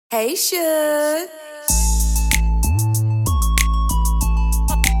Hey, Suge.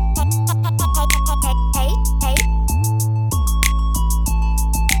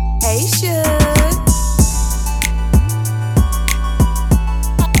 Hey, Suge.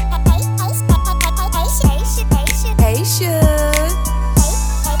 Hey, Suge. Hey, Suge.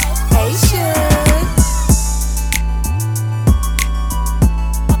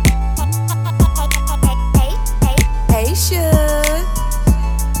 Hey, Suge.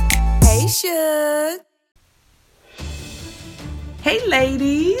 Hey, Suge. Hey,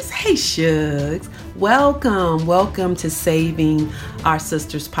 ladies. Hey, Shugs. Welcome to Saving Our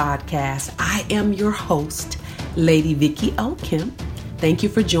Sisters podcast. I am your host, Lady Vicky O. Kemp. Thank you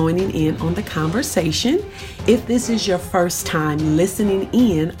for joining in on the conversation. If this is your first time listening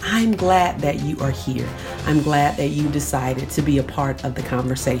in, I'm glad that you are here. I'm glad that you decided to be a part of the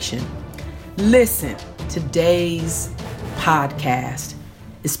conversation. Listen, today's podcast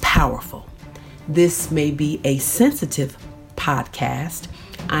is powerful. This may be a sensitive podcast.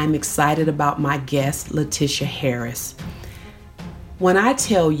 I'm excited about my guest, Letitia Harris. When I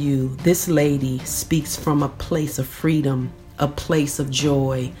tell you this lady speaks from a place of freedom, a place of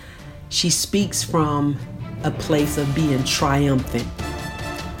joy, she speaks from a place of being triumphant.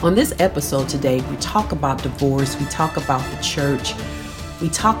 On this episode today, we talk about divorce, we talk about the church, we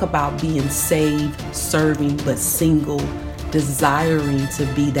talk about being saved, serving, but single, desiring to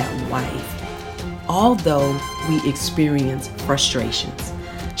be that wife. Although we experience frustrations.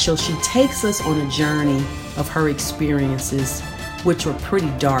 So she takes us on a journey of her experiences, which were pretty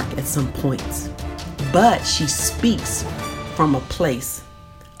dark at some points. But she speaks from a place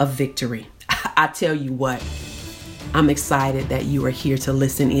of victory. I tell you what, I'm excited that you are here to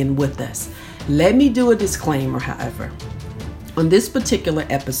listen in with us. Let me do a disclaimer, however. On this particular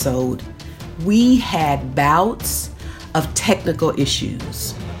episode, we had bouts of technical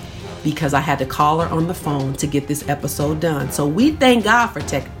issues because I had to call her on the phone to get this episode done. So we thank God for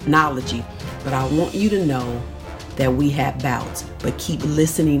technology, but I want you to know that we had bouts, but keep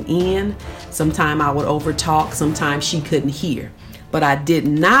listening in. Sometimes I would overtalk, sometimes she couldn't hear, but I did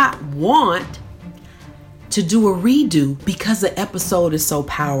not want to do a redo because the episode is so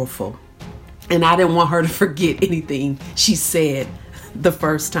powerful. And I didn't want her to forget anything she said the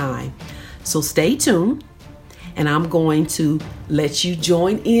first time. So stay tuned. And I'm going to let you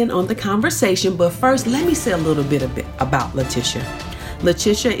join in on the conversation. But first, let me say a little bit about Letitia.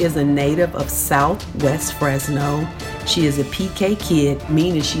 Letitia is a native of Southwest Fresno. She is a PK kid,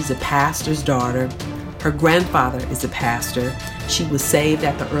 meaning she's a pastor's daughter. Her grandfather is a pastor. She was saved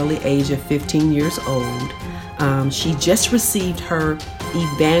at the early age of 15 years old. She just received her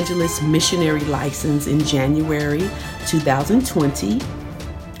evangelist missionary license in January 2020.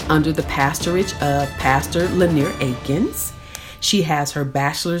 Under the pastorage of Pastor Lanier Akins. She has her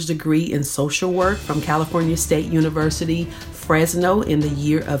bachelor's degree in social work from California State University, Fresno in the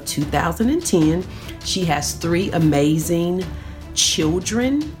year of 2010. She has 3 amazing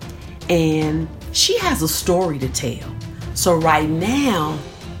children and she has a story to tell. So right now,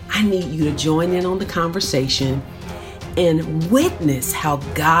 I need you to join in on the conversation and witness how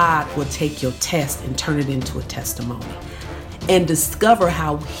God will take your test and turn it into a testimony. And discover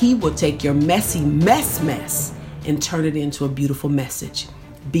how he will take your messy mess and turn it into a beautiful message.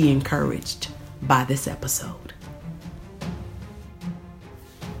 Be encouraged by this episode.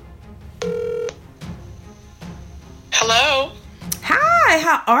 Hello. Hi,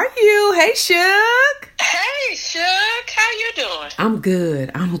 how are you? Hey, Suge. Hey, Suge. How you doing?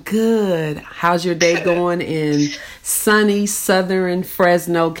 I'm good. How's your day going in sunny southern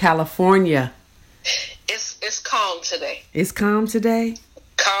Fresno, California? It's calm today. It's calm today?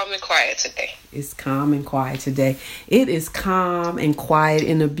 Calm and quiet today. It's calm and quiet today. It is calm and quiet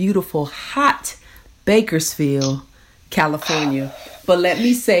in a beautiful, hot Bakersfield, California. But let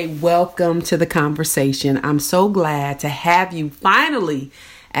me say welcome to the conversation. I'm so glad to have you finally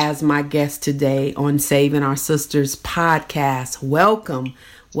as my guest today on Saving Our Sisters podcast. Welcome.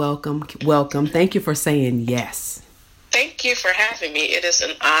 Thank you for saying yes. Thank you for having me. It is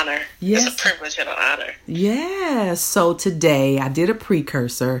an honor. Yes. It's a privilege and an honor. Yeah. So today I did a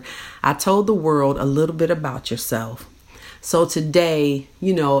precursor. I told the world a little bit about yourself. So today,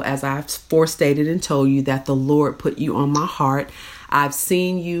 as I've forestated and told you that the Lord put you on my heart. I've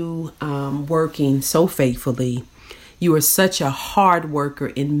seen you working so faithfully. You are such a hard worker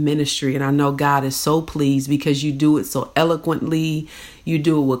in ministry. And I know God is so pleased because you do it so eloquently. You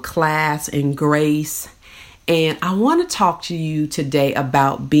do it with class and grace. And I want to talk to you today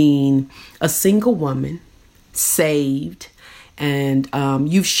about being a single woman, saved, and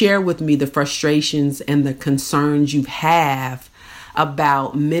you've shared with me the frustrations and the concerns you have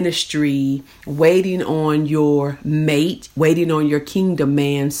about ministry, waiting on your mate, waiting on your kingdom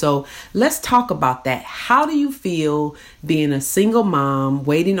man. So let's talk about that. How do you feel being a single mom,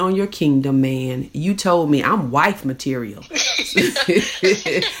 waiting on your kingdom man? You told me I'm wife material. I've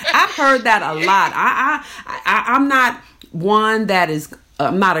heard that a lot. I'm not one that is,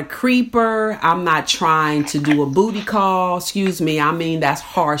 I'm not a creeper. I'm not trying to do a booty call. Excuse me. I mean, that's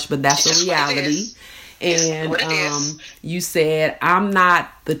harsh, but that's a reality. And you said, I'm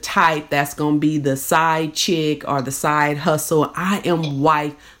not the type that's going to be the side chick or the side hustle. I am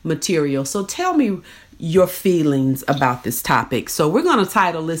wife material. So tell me your feelings about this topic. So we're going to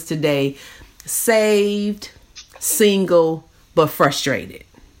title this today, Saved, Single, but Frustrated.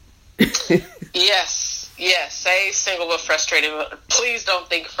 Yes, saved, single, but frustrated. Please don't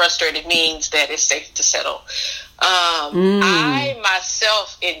think frustrated means that it's safe to settle. I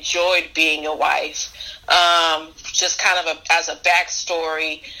myself enjoyed being a wife. Just kind of as a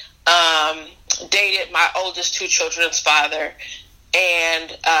backstory, dated my oldest two children's father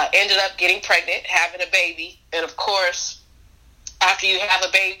and ended up getting pregnant, having a baby. And of course, after you have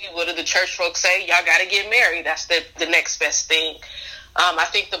a baby, what do the church folks say? Y'all got to get married. That's the next best thing. I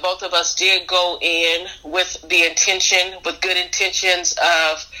think the both of us did go in with good intentions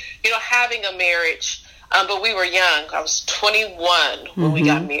of, having a marriage. But we were young. I was 21 when we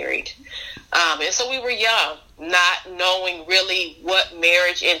got married. And so we were young, not knowing really what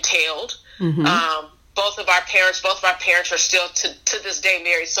marriage entailed. Both of our parents are still to this day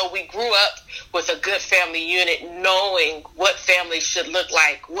married. So we grew up with a good family unit, knowing what family should look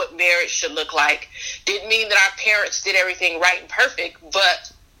like, what marriage should look like. Didn't mean that our parents did everything right and perfect,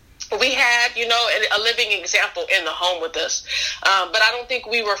 but we had, a living example in the home with us. But I don't think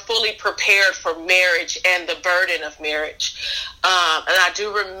we were fully prepared for marriage and the burden of marriage. And I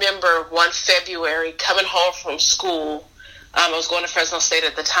do remember one February coming home from school. I was going to Fresno State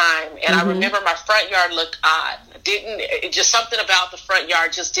at the time, and I remember my front yard looked odd. Just something about the front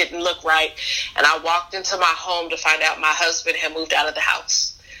yard just didn't look right. And I walked into my home to find out my husband had moved out of the house.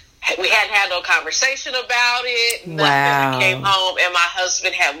 We hadn't had no conversation about it. Wow. I came home, and my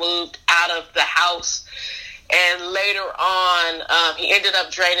husband had moved out of the house. And later on, he ended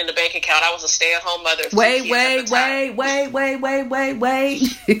up draining the bank account. I was a stay-at-home mother. Wait.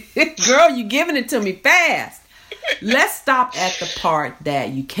 Girl, you giving it to me fast. Let's stop at the part that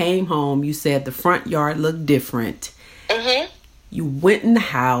you came home. You said the front yard looked different. You went in the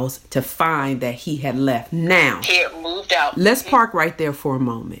house to find that he had left. Now, he had moved out. Let's park right there for a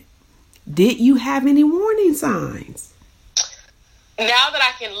moment. Did you have any warning signs? Now that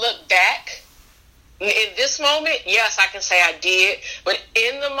I can look back, in this moment, yes, I can say I did. But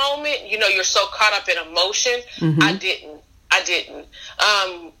in the moment, you're so caught up in emotion, I didn't.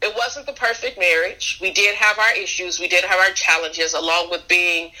 It wasn't the perfect marriage. We did have our issues. We did have our challenges, along with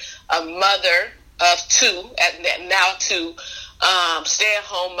being a mother of two, now two,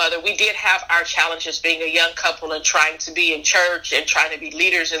 stay-at-home mother. We did have our challenges being a young couple and trying to be in church and trying to be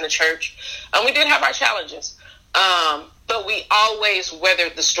leaders in the church. We did have our challenges. But we always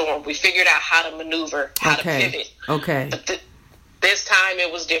weathered the storm. We figured out how to maneuver, how to pivot. Okay. But this time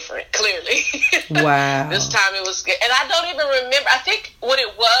it was different, clearly. Wow. This time it was good. And I don't even remember. I think what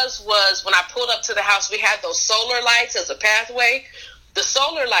it was when I pulled up to the house, we had those solar lights as a pathway. The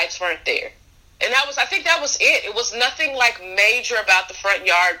solar lights weren't there. And I think that was it. It was nothing like major about the front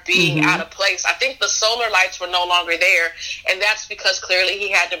yard being out of place. I think the solar lights were no longer there. And that's because clearly he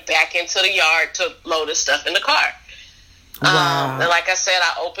had to back into the yard to load his stuff in the car. Wow. And like I said,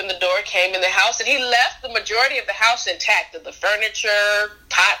 I opened the door, came in the house, and he left the majority of the house intact. The furniture,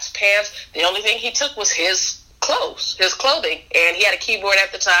 pots, pans. The only thing he took was his clothing. And he had a keyboard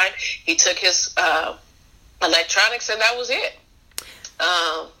at the time. He took his electronics, and that was it.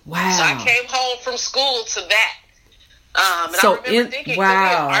 Wow. So I came home from school to that. And So I remember thinking, wow. could we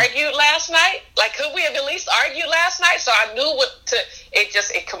have argued last night? Like, could we have at least argued last night? So I knew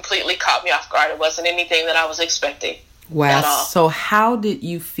it completely caught me off guard. It wasn't anything that I was expecting. Wow. So how did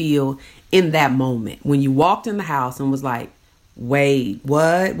you feel in that moment when you walked in the house and was like, wait,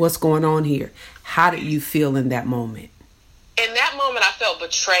 what's going on here? How did you feel in that moment? In that moment, I felt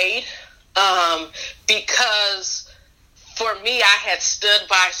betrayed because for me, I had stood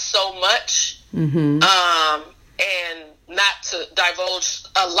by so much and not to divulge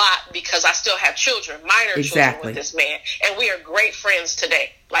a lot because I still have children, minor children with this man. And we are great friends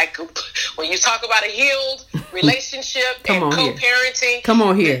today. Like when you talk about a healed relationship and co-parenting. Come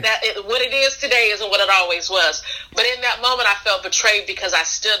on here. What it is today isn't what it always was. But in that moment, I felt betrayed because I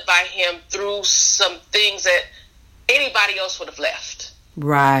stood by him through some things that anybody else would have left.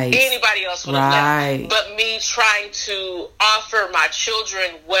 Right. Anybody else would have left. But me trying to offer my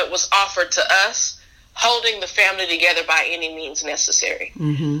children what was offered to us, holding the family together by any means necessary.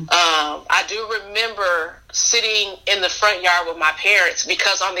 Mm-hmm. I do remember sitting in the front yard with my parents,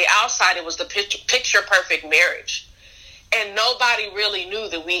 because on the outside it was the picture perfect marriage. And nobody really knew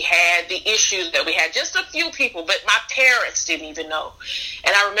that we had the issues that we had. Just a few people, but my parents didn't even know.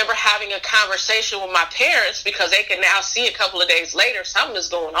 And I remember having a conversation with my parents, because they could now see a couple of days later something is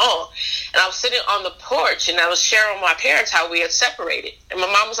going on. And I was sitting on the porch and I was sharing with my parents how we had separated. And my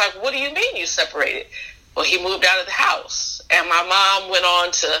mom was like, "What do you mean you separated?" "Well, he moved out of the house." And my mom went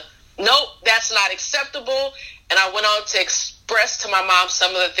on to, "Nope, that's not acceptable." And I went on to express to my mom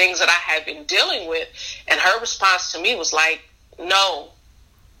some of the things that I had been dealing with. And her response to me was like, "No,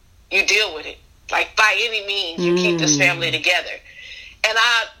 you deal with it. Like, by any means, you keep this family together." And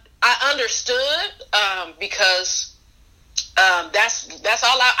I understood, because that's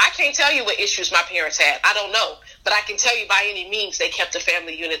all I can't tell you what issues my parents had. I don't know. But I can tell you by any means they kept the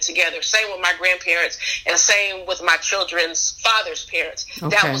family unit together. Same with my grandparents, and same with my children's father's parents.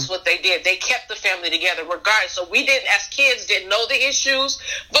 Okay. That was what they did. They kept the family together regardless. So we didn't, as kids, didn't know the issues,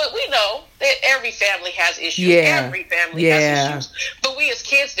 but we know that every family has issues. Yeah. Every family has issues. But we as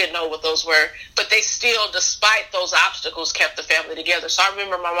kids didn't know what those were. But they still, despite those obstacles, kept the family together. So I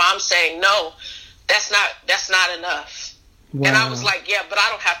remember my mom saying, "No, that's not enough." Wow. And I was like, "Yeah, but I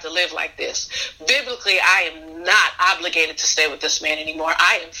don't have to live like this. Biblically, I am not obligated to stay with this man anymore.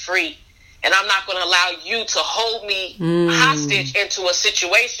 I am free. And I'm not going to allow you to hold me hostage into a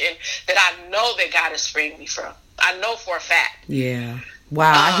situation that I know that God has freed me from. I know for a fact." Yeah.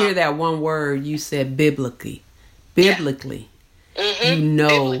 Wow. I hear that one word you said, biblically. Biblically. Yeah. Mm-hmm. You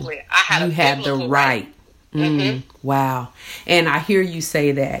know, biblically. You had the right. Mm-hmm. Wow. And I hear you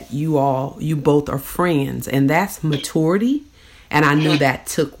say that you both are friends, and that's maturity. And I know that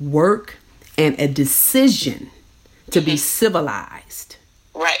took work and a decision to be civilized.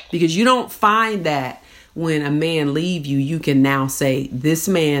 Right. Because you don't find that when a man leave you, you can now say, "This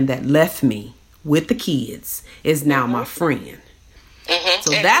man that left me with the kids is now my friend." Mm-hmm.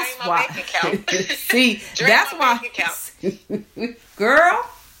 So and that's why. See, that's why. Girl.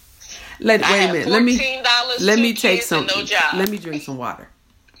 Wait a minute. Let me take some. No job. Let me drink some water.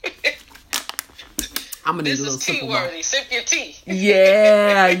 I'm gonna need a little sip of water. Sip your tea.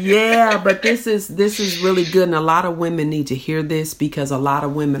 Yeah. But this is really good, and a lot of women need to hear this, because a lot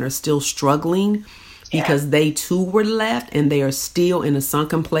of women are still struggling because they too were left, and they are still in a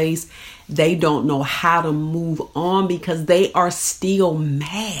sunken place. They don't know how to move on because they are still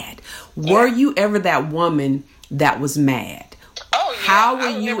mad. Yeah. Were you ever that woman that was mad? Oh, yeah. How were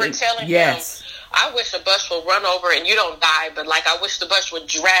you? Telling him, "I wish a bus would run over and you don't die, but like I wish the bus would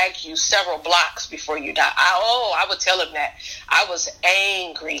drag you several blocks before you die." I would tell him that. I was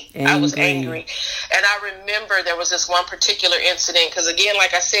angry. I was angry. And I remember there was this one particular incident, because again,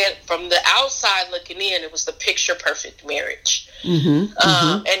 like I said, from the outside looking in, it was the picture perfect marriage. Mm-hmm.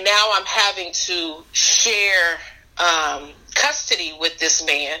 And now I'm having to share custody with this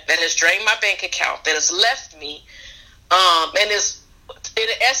man that has drained my bank account, that has left me. And is in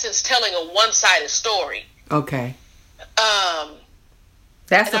essence telling a one-sided story. Okay.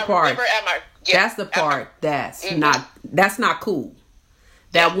 That's the part. That's the part that's not cool.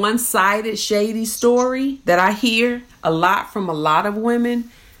 That one-sided shady story that I hear a lot from a lot of women,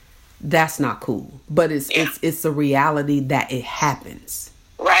 that's not cool. But it's a reality that it happens.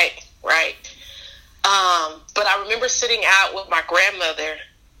 Right. But I remember sitting out with my grandmother,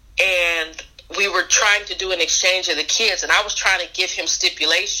 and we were trying to do an exchange of the kids, and I was trying to give him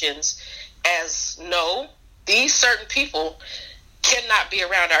stipulations as, "No, these certain people cannot be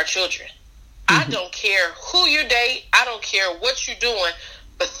around our children. I don't care who you date. I don't care what you're doing,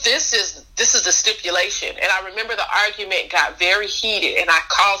 but this is the stipulation." And I remember the argument got very heated, and I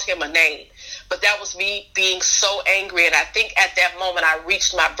called him a name. But that was me being so angry, and I think at that moment I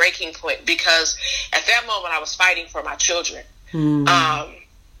reached my breaking point, because at that moment I was fighting for my children.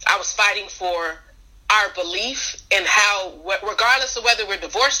 I was fighting for our belief in how, regardless of whether we're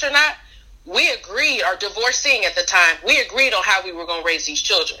divorced or not, we agreed, or divorcing at the time, we agreed on how we were going to raise these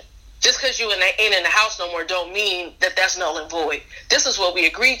children. Just because you ain't in the house no more don't mean that that's null and void. This is what we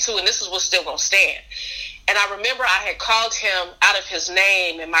agreed to, and this is what's still going to stand. And I remember I had called him out of his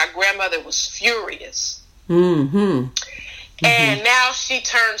name, and my grandmother was furious. And now she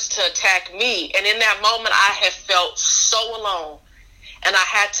turns to attack me. And in that moment, I have felt so alone. And I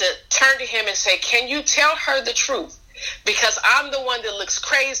had to turn to him and say, "Can you tell her the truth? Because I'm the one that looks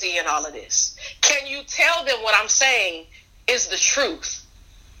crazy in all of this. Can you tell them what I'm saying is the truth?"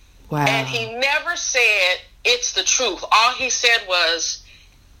 Wow. And he never said, it's the truth. All he said was,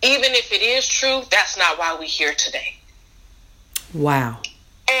 even if it is true, that's not why we're here today. Wow.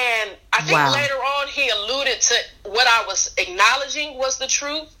 And I think later on he alluded to what I was acknowledging was the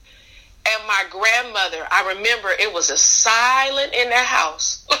truth. And my grandmother, I remember it was as silent in that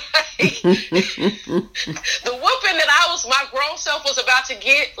house. The whooping that my grown self was about to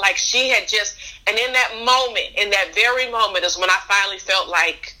get, like she had just, and in that moment, in that very moment is when I finally felt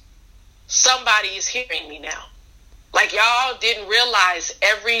like somebody is hearing me now. Like y'all didn't realize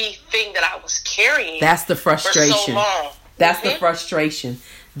everything that I was carrying. That's the frustration. For so long. That's the frustration.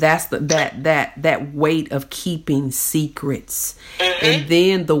 That's that weight of keeping secrets. And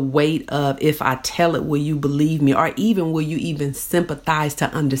then the weight of, if I tell it, will you believe me? Or even, will you even sympathize to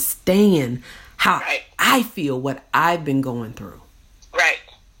understand how I feel, what I've been going through? Right.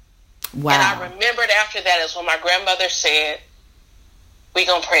 Wow. And I remembered after that is when my grandmother said, we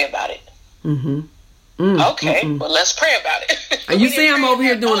gonna pray about it. Okay, well, let's pray about it. You see, I'm over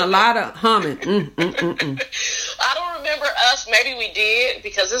here doing a lot of humming. I don't remember us. Maybe we did,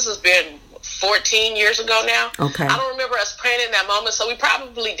 because this has been 14 years ago now. Okay. I don't remember us praying in that moment, so we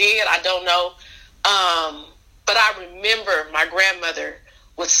probably did. I don't know. But I remember my grandmother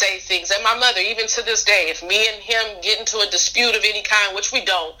would say things, and my mother, even to this day, if me and him get into a dispute of any kind, which we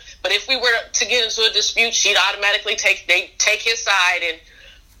don't, but if we were to get into a dispute, she'd automatically take his side,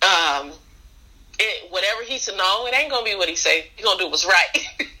 and whatever he said, no, it ain't gonna be what he say. He's gonna do what's right.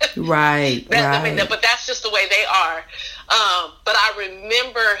 Right. I mean, but that's just the way they are. But I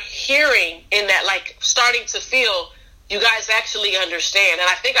remember hearing in that, like, starting to feel, you guys actually understand. And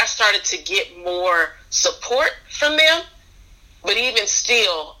I think I started to get more support from them. But even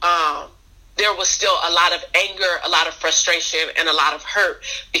still, there was still a lot of anger, a lot of frustration, and a lot of hurt,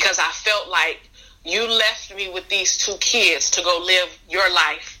 because I felt like you left me with these two kids to go live your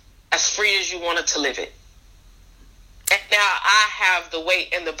life as free as you wanted to live it. And now I have the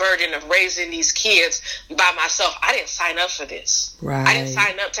weight and the burden of raising these kids by myself. I didn't sign up for this. Right. I didn't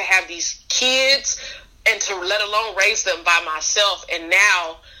sign up to have these kids and to let alone raise them by myself. And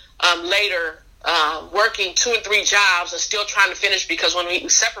now, later, working 2 and 3 jobs and still trying to finish, because when we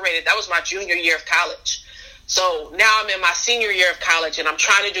separated, that was my junior year of college. So now I'm in my senior year of college, and I'm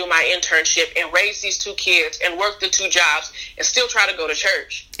trying to do my internship and raise these 2 kids and work the 2 jobs and still try to go to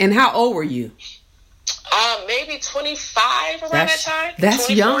church. And how old were you? Maybe 25 around that time. That's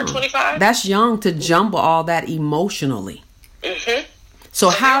 24, young. 25. That's young to jumble all that emotionally. So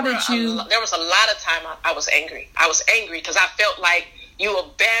how did you... There was a lot of time I was angry. I was angry because I felt like you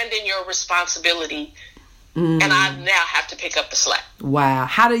abandoned your responsibility, and I now have to pick up the slack. Wow.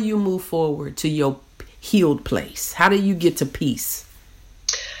 How do you move forward to your healed place? How do you get to peace?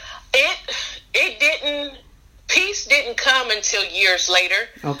 Peace didn't come until years later.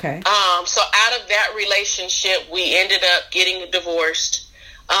 Okay. So out of that relationship, we ended up getting divorced.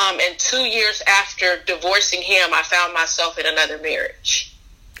 And 2 years after divorcing him, I found myself in another marriage.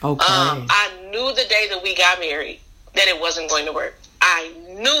 Okay. I knew the day that we got married that it wasn't going to work. I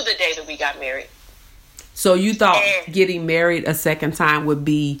knew the day that we got married. So you thought getting married a second time would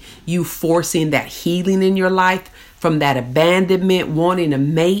be you forcing that healing in your life from that abandonment, wanting a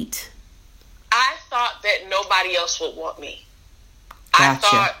mate? I thought that nobody else would want me. Gotcha. I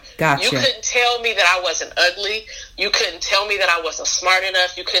thought Gotcha. You couldn't tell me that I wasn't ugly. You couldn't tell me that I wasn't smart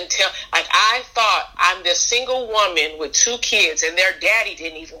enough. You couldn't tell. Like, I thought I'm this single woman with 2 kids and their daddy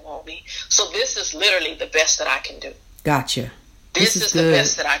didn't even want me. So this is literally the best that I can do. Gotcha. This is the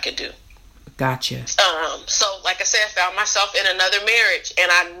best that I could do. Gotcha. So like I said, I found myself in another marriage,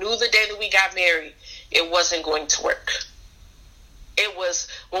 and I knew the day that we got married, it wasn't going to work. It was,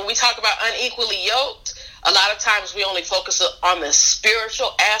 when we talk about unequally yoked, a lot of times we only focus on the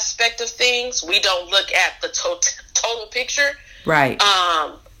spiritual aspect of things. We don't look at the total picture. Right.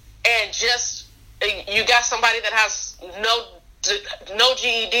 And just, you got somebody that has no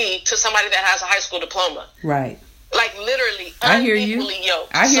GED to somebody that has a high school diploma. Right. Like, literally yoked. unequally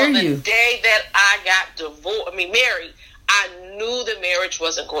yoked. I hear you. So the day that I got married, I knew the marriage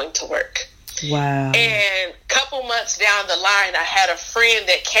wasn't going to work. Wow. And a couple months down the line, I had a friend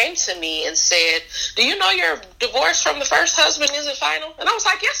that came to me and said, do you know your divorce from the first husband isn't final? And I was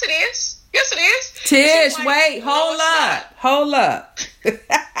like, yes, it is. Yes, it is. Tish, like, wait, hold up.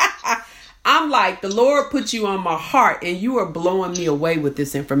 I'm like, the Lord put you on my heart, and you are blowing me away with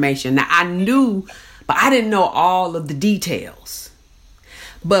this information. Now, I knew, but I didn't know all of the details.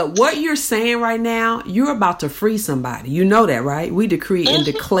 But what you're saying right now, you're about to free somebody. You know that, right? We decree and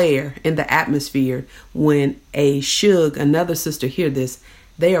declare in the atmosphere when another sister hear this,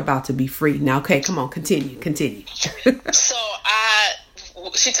 they are about to be free. Now, okay, come on, continue. So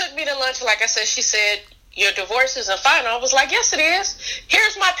she took me to lunch. Like I said, she said, your divorce isn't final. I was like, yes, it is.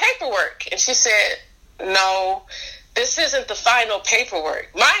 Here's my paperwork. And she said, no, this isn't the final paperwork.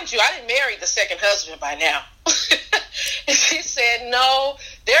 Mind you, I didn't marry the second husband by now. And she said, no,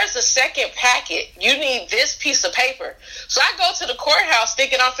 there's a second packet. You need this piece of paper. So I go to the courthouse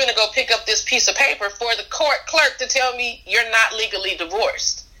thinking I'm finna go pick up this piece of paper for the court clerk to tell me you're not legally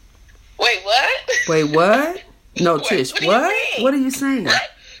divorced. Wait, what? Wait, what? No, Tish, what? What are you saying?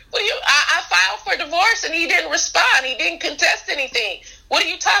 What? Well, I filed for divorce and he didn't respond. He didn't contest anything. What are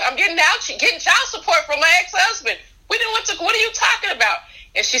you talking? I'm getting child support from my ex-husband. What are you talking about?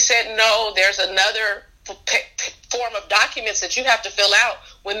 And she said, no, there's another form of documents that you have to fill out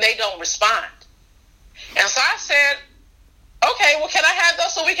when they don't respond. And so I said, okay, well, can I have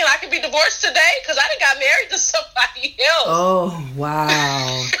those so I can be divorced today? Because I done got married to somebody else. Oh,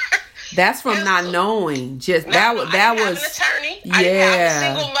 wow. That's from not knowing. Just that was. I didn't have an attorney. Yeah. I didn't have a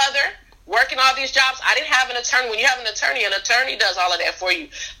single mother working all these jobs. I didn't have an attorney. When you have an attorney does all of that for you.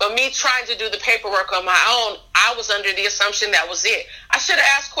 But me trying to do the paperwork on my own, I was under the assumption that was it. I should have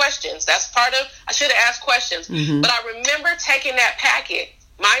asked questions. I should have asked questions. Mm-hmm. But I remember taking that packet,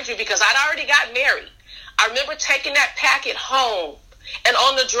 mind you, because I'd already got married. I remember taking that packet home. And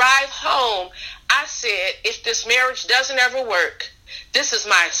on the drive home, I said, if this marriage doesn't ever work, this is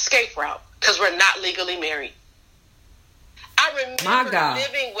my escape route because we're not legally married. I remember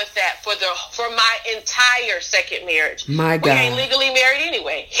living with that for my entire second marriage. My God. We ain't legally married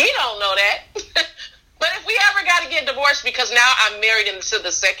anyway. He don't know that. But if we ever got to get divorced, because now I'm married into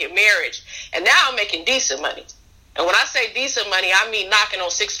the second marriage, and now I'm making decent money. And when I say decent money, I mean knocking on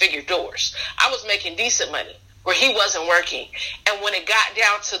 6-figure doors. I was making decent money where he wasn't working. And when it got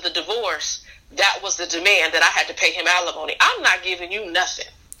down to the divorce, that was the demand that I had to pay him alimony. I'm not giving you nothing.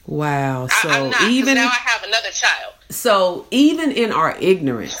 Wow. So I'm not, even now I have another child. So even in our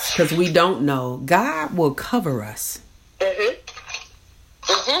ignorance, because we don't know, God will cover us. Mm-hmm.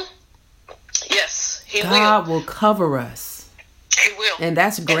 Mm-hmm. Yes, He will. God will cover us. He will. And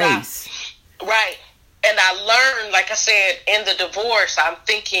that's grace. Right. And I learned, like I said, in the divorce, I'm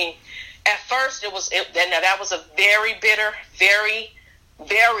thinking, at first that was a very bitter, very,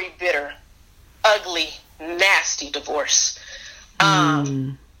 very bitter, ugly, nasty divorce.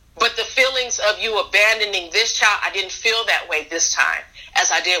 But the feelings of you abandoning this child, I didn't feel that way this time as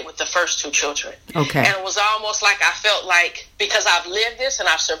I did with the first 2 children. Okay. And it was almost like I felt like, because I've lived this and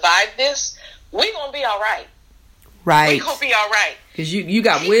I've survived this, we're going to be all right. Right. We're going to be all right. Because you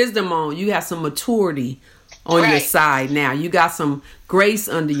got wisdom on, you got some maturity on your side now. You got some grace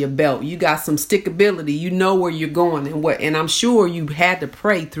under your belt. You got some stickability. You know where you're going and I'm sure you had to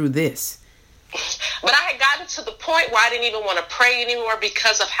pray through this. But I had gotten to the point where I didn't even want to pray anymore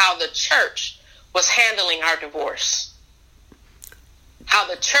because of how the church was handling our divorce. How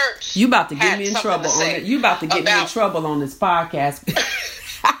the church. You about to get me in trouble on it. You about to get me in trouble on this podcast.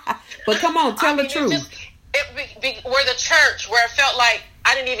 But come on, tell the truth. Where the church, where it felt like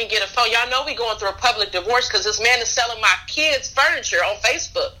I didn't even get a phone. Y'all know we going through a public divorce because this man is selling my kids' furniture on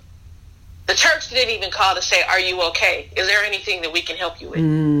Facebook. The church didn't even call to say, are you okay? Is there anything that we can help you with?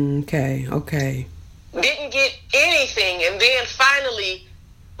 Okay. Didn't get anything. And then finally,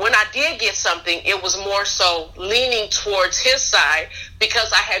 when I did get something, it was more so leaning towards his side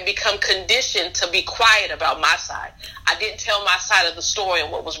because I had become conditioned to be quiet about my side. I didn't tell my side of the story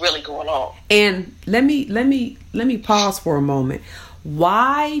and what was really going on. And let me pause for a moment.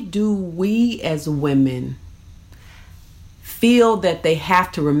 Why do we as women feel that they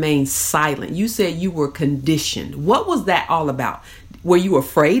have to remain silent? You said you were conditioned. What was that all about? Were you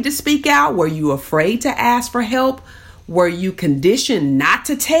afraid to speak out? Were you afraid to ask for help? Were you conditioned not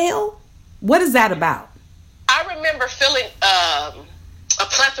to tell? What is that about? I remember feeling a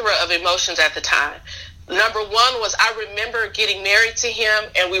plethora of emotions at the time. Number one was I remember getting married to him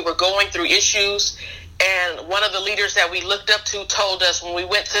and we were going through issues. And one of the leaders that we looked up to told us when we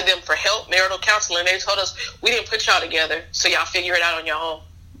went to them for help, marital counseling, they told us, we didn't put y'all together, so y'all figure it out on your own.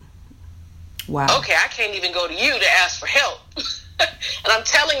 Wow. Okay, I can't even go to you to ask for help. And I'm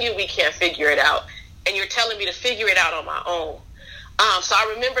telling you we can't figure it out. And you're telling me to figure it out on my own. So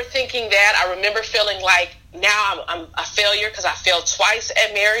I remember thinking that. I remember feeling like now I'm a failure because I failed twice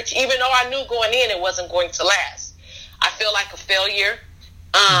at marriage, even though I knew going in it wasn't going to last. I feel like a failure.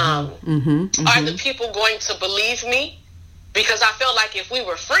 Are the people going to believe me? Because I felt like if we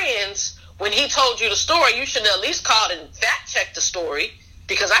were friends, when he told you the story, you should have at least called and fact checked the story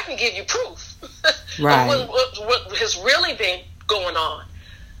because I can give you proof right. of what has really been going on.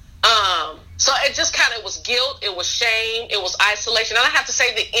 So it just kind of was guilt, it was shame, it was isolation. And I have to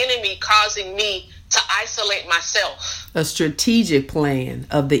say the enemy causing me to isolate myself. A strategic plan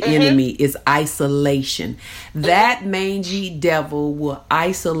of the enemy is isolation. That mangy devil will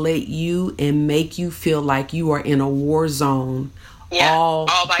isolate you and make you feel like you are in a war zone all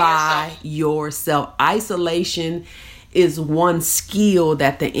by yourself. Isolation is one skill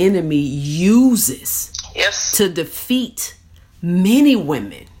that the enemy uses to defeat many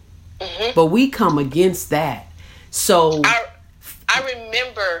women. But we come against that. So I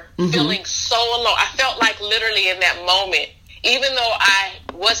remember feeling so alone. I felt like literally in that moment, even though I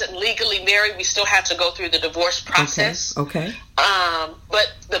wasn't legally married, we still had to go through the divorce process. Okay.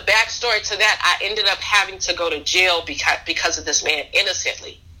 But the backstory to that, I ended up having to go to jail because of this man,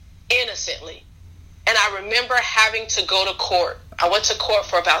 innocently. And I remember having to go to court. I went to court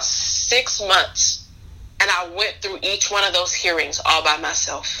for about 6 months, and I went through each one of those hearings all by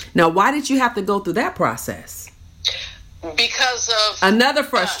myself. Now, why did you have to go through that process? Because of another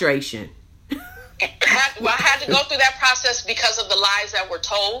frustration. I had to go through that process because of the lies that were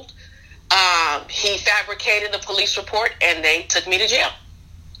told. He fabricated a police report and they took me to jail.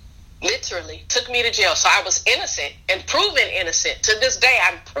 Literally took me to jail. So I was innocent and proven innocent. To this day,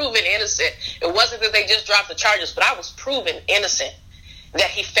 I'm proven innocent. It wasn't that they just dropped the charges, but I was proven innocent that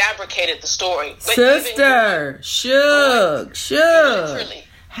he fabricated the story. But Sister, Shug. Literally.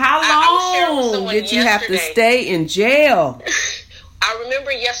 How long did you have to stay in jail? I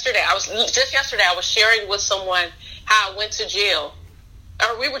remember yesterday, I was sharing with someone how I went to jail.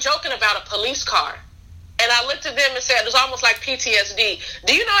 Or we were joking about a police car. And I looked at them and said, it's almost like PTSD.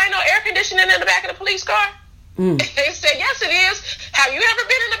 Do you know ain't no air conditioning in the back of the police car? They said, yes, it is. Have you ever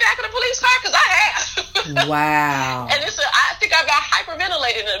been in the back of the police car? Because I have. Wow. And I think I got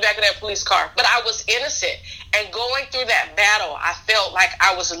hyperventilated in the back of that police car. But I was innocent. And going through that battle, I felt like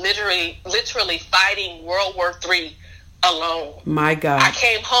I was literally fighting World War III alone. My God. I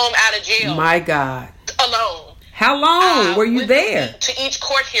came home out of jail. My God. Alone. How long were you there? To each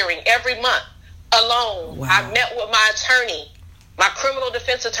court hearing every month. Alone. Wow. I met with my attorney, my criminal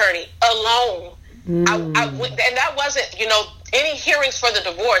defense attorney, alone. And that wasn't, any hearings for the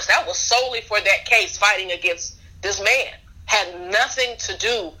divorce. That was solely for that case fighting against this man. Had nothing to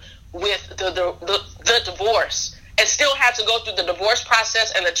do with the divorce. And still had to go through the divorce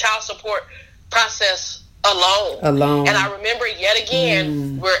process and the child support process alone. And I remember yet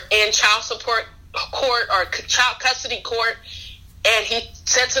again, we're in child support court or child custody court. And he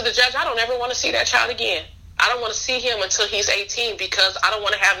said to the judge, I don't ever want to see that child again. I don't want to see him until he's 18 because I don't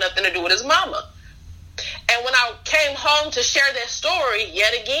want to have nothing to do with his mama. And when I came home to share that story,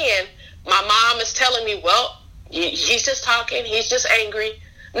 yet again, my mom is telling me, well, he's just talking. He's just angry.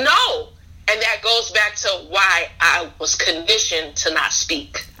 No. And that goes back to why I was conditioned to not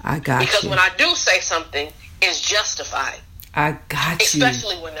speak. I got you. Because when I do say something, it's justified. I got you.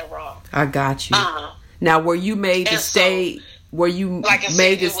 Especially when they're wrong. I got you. Now, were you made to stay... Were you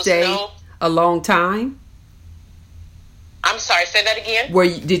made to stay a long time? I'm sorry, say that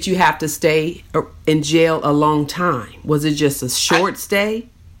again? Did you have to stay in jail a long time? Was it just a short stay?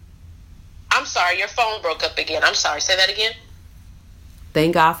 I'm sorry, your phone broke up again. I'm sorry, say that again?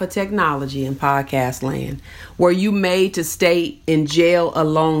 Thank God for technology in podcast land. Were you made to stay in jail a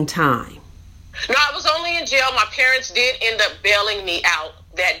long time? No, I was only in jail. My parents did end up bailing me out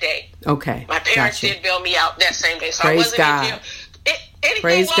that day. Okay. My parents did bail me out that same day. So Praise I wasn't God. in jail. Anything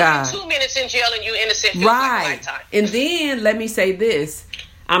Praise longer God. than 2 minutes in jail and you innocent feels like a lifetime. And then let me say this.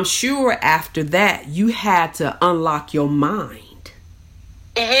 I'm sure after that you had to unlock your mind.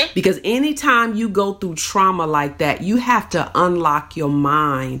 Because anytime you go through trauma like that, you have to unlock your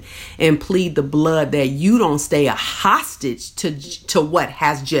mind and plead the blood that you don't stay a hostage to what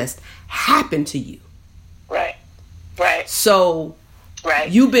has just happened to you. Right. So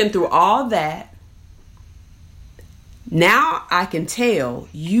you've been through all that. Now I can tell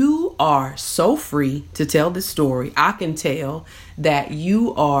you are so free to tell this story. I can tell that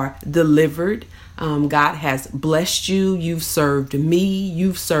you are delivered. God has blessed you. You've served me.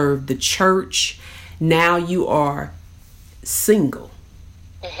 You've served the church. Now you are single.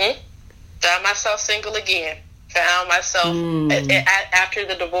 Found myself single again. Found myself after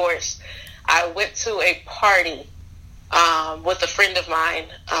the divorce. I went to a party with a friend of mine.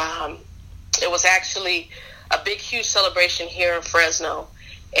 It was actually a big, huge celebration here in Fresno.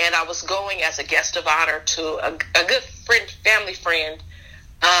 And I was going as a guest of honor to a good friend, family friend.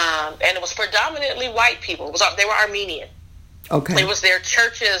 And it was predominantly white people. They were Armenian. Okay. It was their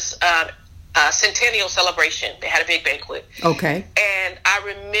church's centennial celebration. They had a big banquet. Okay. And I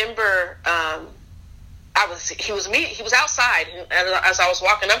remember he was outside, and as I was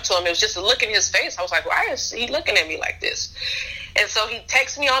walking up to him, it was just a look in his face. I was like, why is he looking at me like this? And so he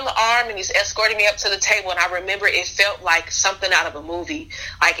takes me on the arm and he's escorting me up to the table. And I remember it felt like something out of a movie.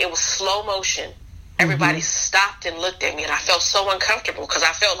 Like it was slow motion. Everybody stopped and looked at me, and I felt so uncomfortable because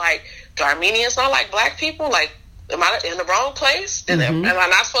I felt like, do Armenians not like black people? Like, am I in the wrong place? Am I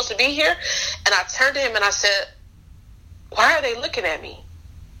not supposed to be here? And I turned to him and I said, why are they looking at me?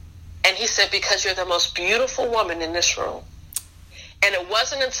 And he said, because you're the most beautiful woman in this room. And it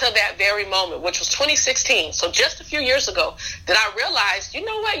wasn't until that very moment, which was 2016, so just a few years ago, that I realized, you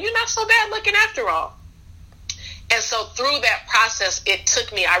know what, you're not so bad looking after all. And so through that process, it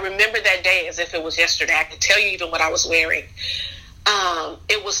took me, I remember that day as if it was yesterday. I could tell you even what I was wearing.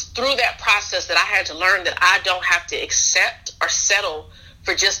 It was through that process that I had to learn that I don't have to accept or settle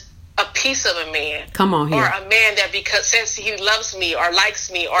for just a piece of a man. Come on here. Or a man that because since he loves me or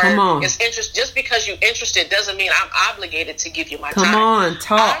likes me or is interested, just because you're interested doesn't mean I'm obligated to give you my time. Come on,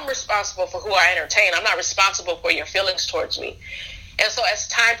 talk. I'm responsible for who I entertain. I'm not responsible for your feelings towards me. And so as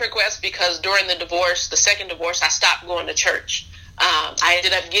time progressed, because during the divorce, the second divorce, I stopped going to church. I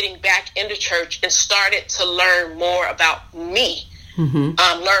ended up getting back into church and started to learn more about me.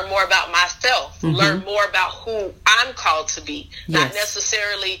 Learn more about myself, learn more about who I'm called to be, not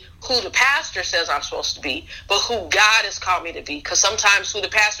necessarily who the pastor says I'm supposed to be, but who God has called me to be. Because sometimes who the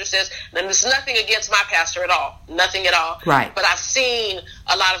pastor says, and there's nothing against my pastor at all, nothing at all. Right. But I've seen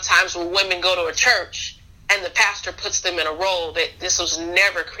a lot of times where women go to a church and the pastor puts them in a role that this was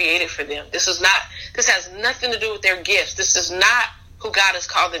never created for them. This has nothing to do with their gifts. This is not who God has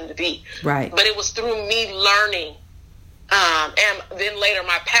called them to be. Right. But it was through me learning. And then later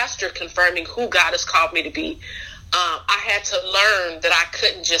my pastor confirming who God has called me to be. I had to learn that I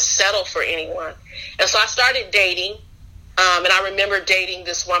couldn't just settle for anyone. And so I started dating. And I remember dating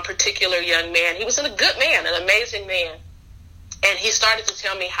this one particular young man. He was a good man, an amazing man. And he started to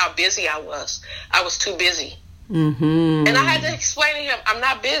tell me how busy I was. I was too busy. And I had to explain to him, I'm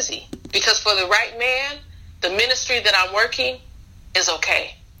not busy. Because for the right man, the ministry that I'm working is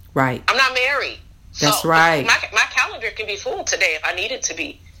okay. Right. I'm not married. That's right. My calendar can be full today if I need it to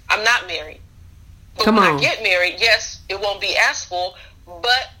be. I'm not married. But Come when on. I get married, yes, it won't be as full,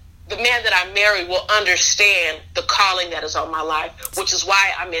 but the man that I marry will understand the calling that is on my life, which is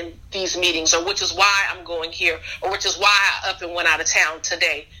why I'm in these meetings, or which is why I'm going here, or which is why I up and went out of town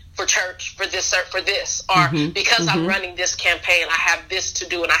today for church, for this, or because I'm running this campaign, I have this to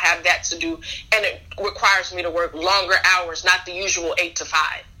do and I have that to do, and it requires me to work longer hours, not the usual 8 to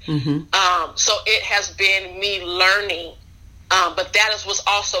 5. So it has been me learning, but that is what's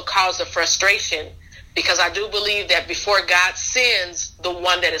also caused the frustration, because I do believe that before God sends the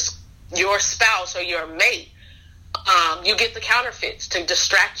one that is your spouse or your mate, you get the counterfeits to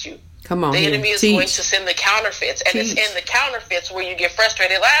distract you. Come on, the enemy is going to send the counterfeits, and it's in the counterfeits where you get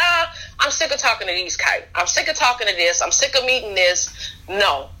frustrated. Like, I'm sick of talking to these guys. I'm sick of talking to this. I'm sick of meeting this.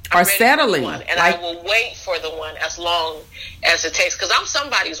 No, I'm ready settling, for the one, and I will wait for the one as long as it takes. Because I'm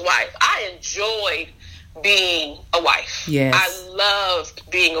somebody's wife. I enjoyed being a wife. Yes, I loved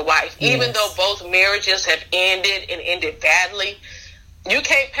being a wife, even though both marriages have ended and ended badly. You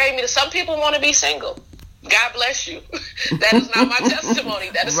can't pay me to. Some people want to be single. God bless you. That is not my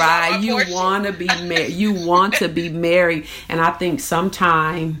testimony. That is right. Not my portion. You want to be married. You want to be married, and I think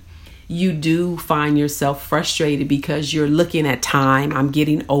sometimes you do find yourself frustrated because you're looking at time. I'm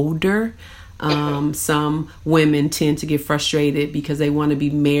getting older. Some women tend to get frustrated because they want to be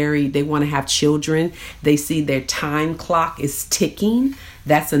married. They want to have children. They see their time clock is ticking.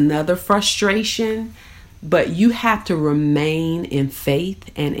 That's another frustration. But you have to remain in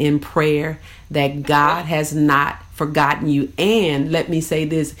faith and in prayer that God has not forgotten you. And let me say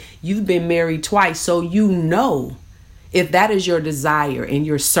this, you've been married twice, so you know if that is your desire and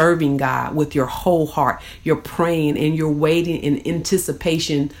you're serving God with your whole heart, you're praying and you're waiting in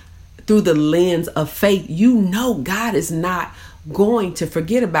anticipation through the lens of faith, you know God is not going to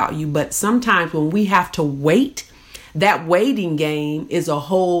forget about you. But sometimes when we have to wait, that waiting game is a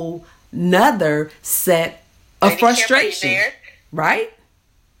whole another set of frustration, right?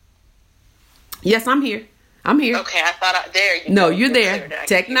 Yes, I'm here. Okay, I thought there. No, you're there.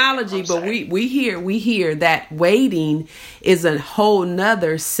 Technology, but we hear that waiting is a whole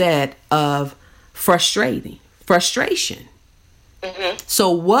nother set of frustration. So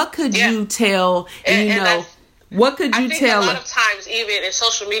what could you tell? What could you tell? A lot of times, even in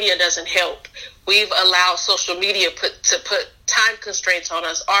social media, doesn't help. We've allowed social media to put time constraints on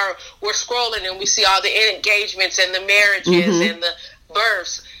us. Or we're scrolling and we see all the engagements and the marriages and the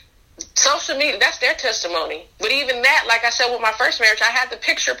births. social media, that's their testimony. But even that, like I said, with my first marriage, I had the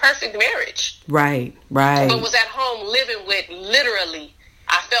picture perfect marriage. Right. But was at home living with, literally,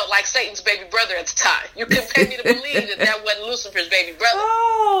 I felt like Satan's baby brother at the time. You couldn't pay me to believe that wasn't Lucifer's baby brother.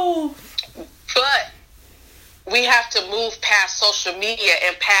 Oh. But we have to move past social media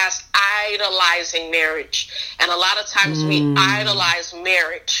and past idolizing marriage. And a lot of times we idolize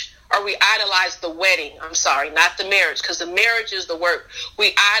marriage, or we idolize the wedding. I'm sorry, not the marriage, because the marriage is the work.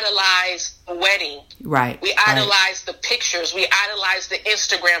 We idolize the wedding. Right. We idolize the pictures. We idolize the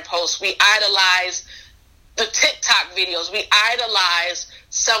Instagram posts. We idolize the TikTok videos. We idolize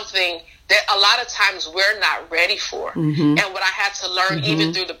something that a lot of times we're not ready for. And what I had to learn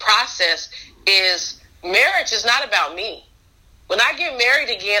even through the process is marriage is not about me. When I get married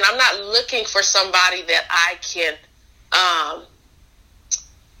again, I'm not looking for somebody that I can,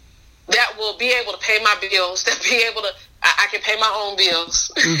 that will be able to pay my bills, that be able to, I can pay my own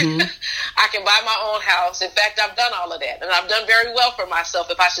bills. I can buy my own house. In fact, I've done all of that, and I've done very well for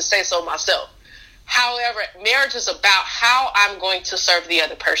myself, if I should say so myself. However, marriage is about how I'm going to serve the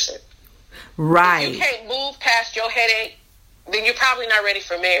other person. Right. If you can't move past your headache, then you're probably not ready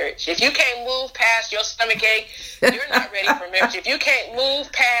for marriage. If you can't move past your stomach ache, you're not ready for marriage. If you can't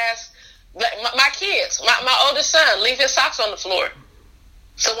move past my kids, my oldest son, leave his socks on the floor.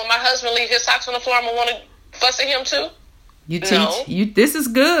 So when my husband leave his socks on the floor, I'm going to want to fuss at him too? You teach. This is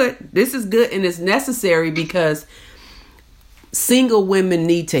good. This is good, and it's necessary because single women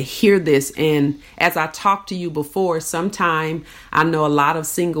need to hear this. And as I talked to you before, sometime I know a lot of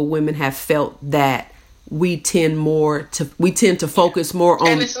single women have felt that we tend to focus more on.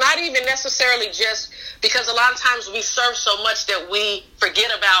 And it's not even necessarily just because a lot of times we serve so much that we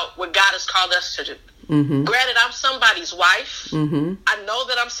forget about what God has called us to do. Granted, I'm somebody's wife. I know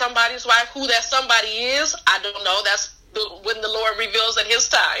that I'm somebody's wife. Who that somebody is, I don't know. That's when the Lord reveals at his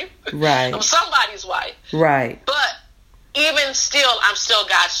time. Right. I'm somebody's wife. Right. But even still, I'm still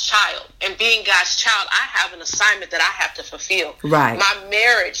God's child. And being God's child, I have an assignment that I have to fulfill. Right. My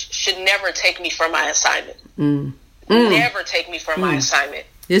marriage should never take me from my assignment. Never take me from my assignment.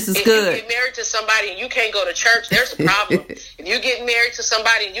 This is good. If you get married to somebody and you can't go to church, there's a problem. If you get married to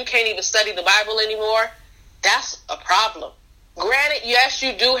somebody and you can't even study the Bible anymore, that's a problem. Granted, yes,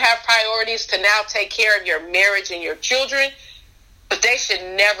 you do have priorities to now take care of your marriage and your children, but they should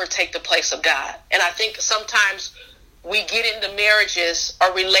never take the place of God. And I think sometimes we get into marriages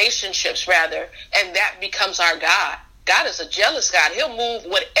or relationships rather, and that becomes our God. God is a jealous God. He'll move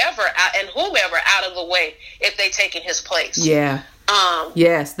whatever and whomever out of the way if they take in his place. Yeah.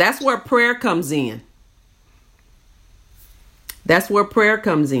 Yes, that's where prayer comes in. That's where prayer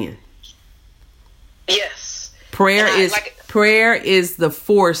comes in. Yes. Prayer is the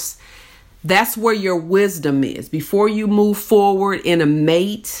force. That's where your wisdom is. Before you move forward in a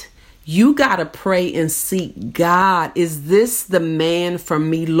mate, you got to pray and seek God. Is this the man for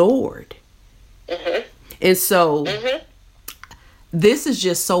me, Lord? And so this is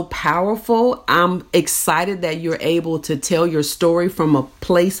just so powerful. I'm excited that you're able to tell your story from a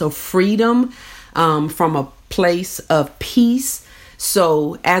place of freedom, from a place of peace.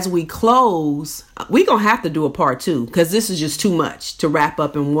 So as we close, we're going to have to do a part 2 because this is just too much to wrap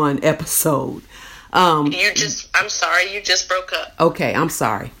up in one episode. I'm sorry, you just broke up. Okay, I'm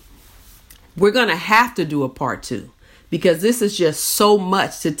sorry. We're going to have to do a part 2 because this is just so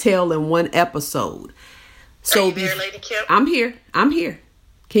much to tell in one episode. So are you there, Lady Kim? I'm here.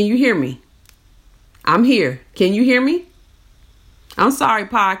 Can you hear me? I'm here. Can you hear me? I'm sorry,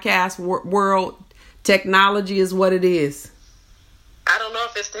 podcast world. Technology is what it is. I don't know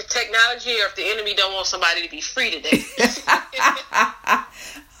if it's the technology or if the enemy don't want somebody to be free today.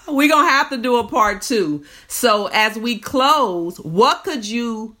 We're going to have to do a part 2. So as we close, what could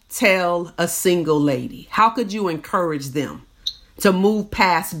you tell a single lady? How could you encourage them to move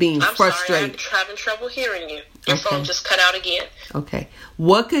past being frustrated? I'm sorry, I'm having trouble hearing you. Your phone just cut out again. Okay.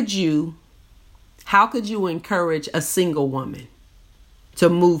 How could you encourage a single woman to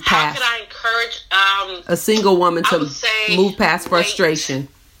move past? How could I encourage a single woman to move past frustration?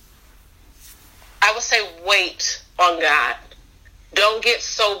 I would say wait on God. Don't get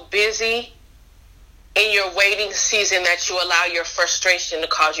so busy in your waiting season that you allow your frustration to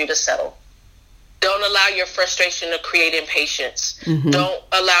cause you to settle. Don't allow your frustration to create impatience. Don't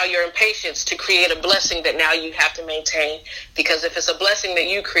allow your impatience to create a blessing that now you have to maintain. Because if it's a blessing that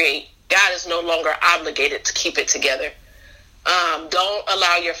you create, God is no longer obligated to keep it together. Don't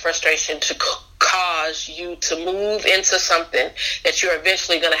allow your frustration to cause you to move into something that you're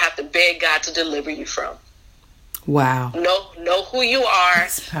eventually going to have to beg God to deliver you from. Wow. Know who you are.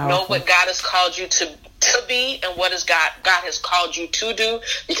 Know what God has called you to to be and what is God has called you to do.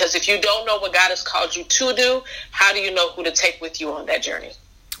 Because if you don't know what God has called you to do, how do you know who to take with you on that journey?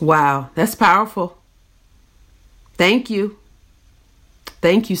 Wow, that's powerful. Thank you.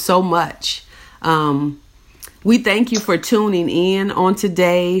 Thank you so much. We thank you for tuning in on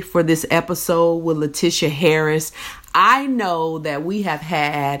today for this episode with Letitia Harris. I know that we have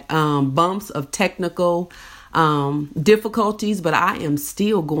had bumps of technical difficulties, but I am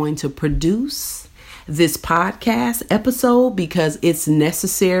still going to produce this podcast episode because it's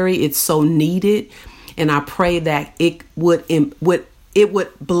necessary. It's so needed. And I pray that it would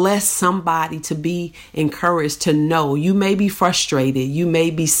bless somebody to be encouraged to know you may be frustrated. You may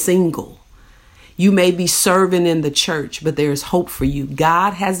be single. You may be serving in the church, but there's hope for you.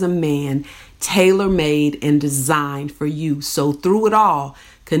 God has a man tailor-made and designed for you. So through it all,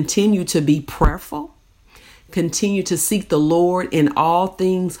 continue to be prayerful. Continue to seek the Lord in all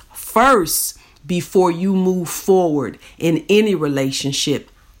things first before you move forward in any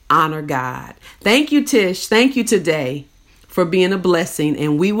relationship. Honor God. Thank you, Tish. Thank you today for being a blessing.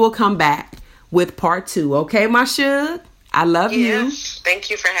 And we will come back with part 2. Okay, my Shug? I love you. Thank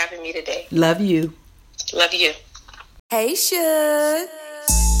you for having me today. Love you. Love you. Hey, Shug.